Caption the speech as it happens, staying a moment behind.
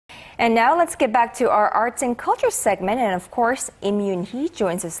And now let's get back to our arts and culture segment. And of course, Yim Yoonhee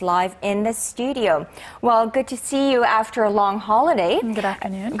joins us live in the studio. Well, good to see you after a long holiday. Good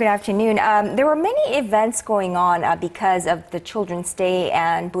afternoon. Good afternoon. There were many events going on because of the Children's Day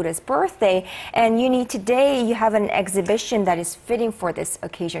and Buddha's birthday. And Yoonhee, today you have an exhibition that is fitting for this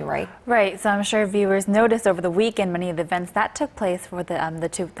occasion, right? Right. So I'm sure viewers noticed over the weekend many of the events that took place for the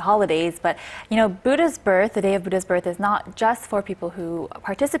two holidays. But, you know, Buddha's birth, the day of Buddha's birth, is not just for people who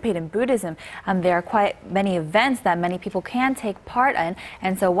participate in Buddhism. There are quite many events that many people can take part in.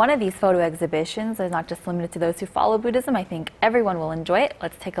 And so one of these photo exhibitions is not just limited to those who follow Buddhism. I think everyone will enjoy it.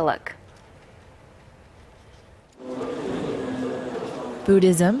 Let's take a look.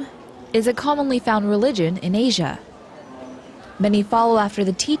 Buddhism is a commonly found religion in Asia. Many follow after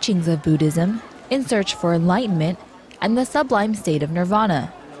the teachings of Buddhism in search for enlightenment and the sublime state of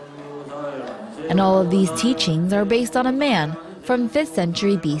nirvana. And all of these teachings are based on a man from 5th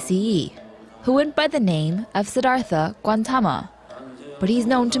century BCE, who went by the name of Siddhartha Guantama, but he's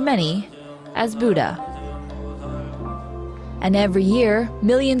known to many as Buddha. And every year,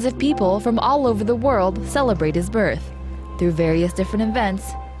 millions of people from all over the world celebrate his birth through various different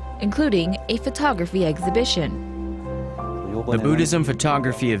events, including a photography exhibition. The Buddhism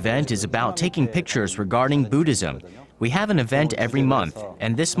photography event is about taking pictures regarding Buddhism. We have an event every month,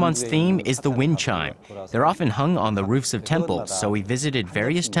 and this month's theme is the wind chime. They're often hung on the roofs of temples, so we visited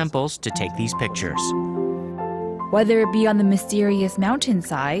various temples to take these pictures. Whether it be on the mysterious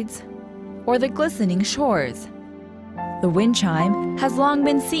mountainsides or the glistening shores, the wind chime has long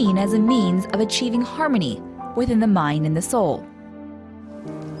been seen as a means of achieving harmony within the mind and the soul.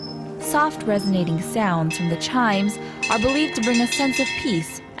 Soft resonating sounds from the chimes are believed to bring a sense of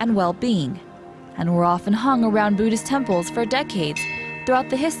peace and well-being, and were often hung around Buddhist temples for decades throughout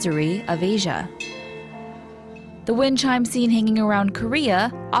the history of Asia. The wind chime seen hanging around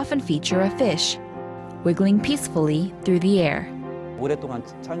Korea often feature a fish, wiggling peacefully through the air.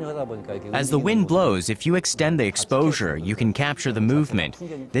 As the wind blows, if you extend the exposure, you can capture the movement.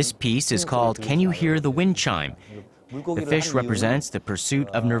 This piece is called Can You Hear the Wind Chime? The fish represents the pursuit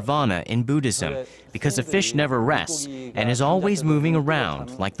of nirvana in Buddhism, because a fish never rests and is always moving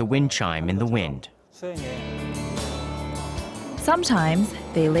around like the wind chime in the wind. Sometimes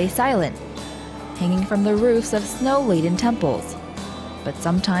they lay silent, hanging from the roofs of snow-laden temples, but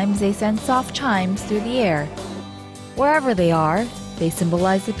sometimes they send soft chimes through the air. Wherever they are, they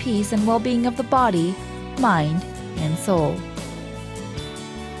symbolize the peace and well-being of the body, mind, and soul.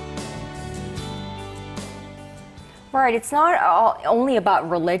 Right, it's not only about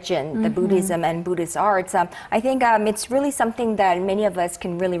religion, the Buddhism and Buddhist arts. I think it's really something that many of us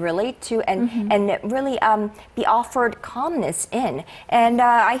can really relate to and really be offered calmness in. And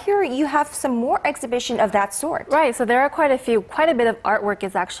I hear you have some more exhibition of that sort. Right, so there are quite a bit of artwork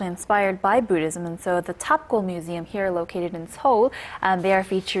is actually inspired by Buddhism. And so the Tapgol Museum here located in Seoul, they are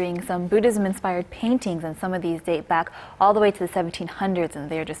featuring some Buddhism-inspired paintings, and some of these date back all the way to the 1700s, and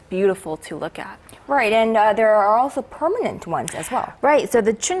they're just beautiful to look at. Right, and there are also permanent ones as well. Right, so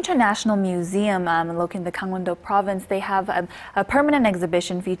the Chuncheon National Museum located in the Gangwon-do province, they have a permanent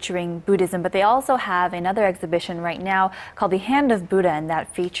exhibition featuring Buddhism, but they also have another exhibition right now called the Hand of Buddha, and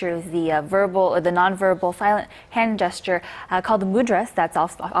that features the verbal or the non-verbal silent hand gesture called the mudras. That's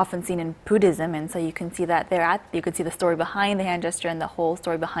also often seen in Buddhism, and so you can see that you can see the story behind the hand gesture and the whole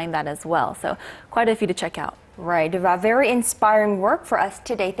story behind that as well. So quite a few to check out. Right, very inspiring work for us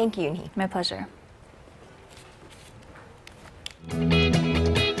today. Thank you, Yoonhee. My pleasure.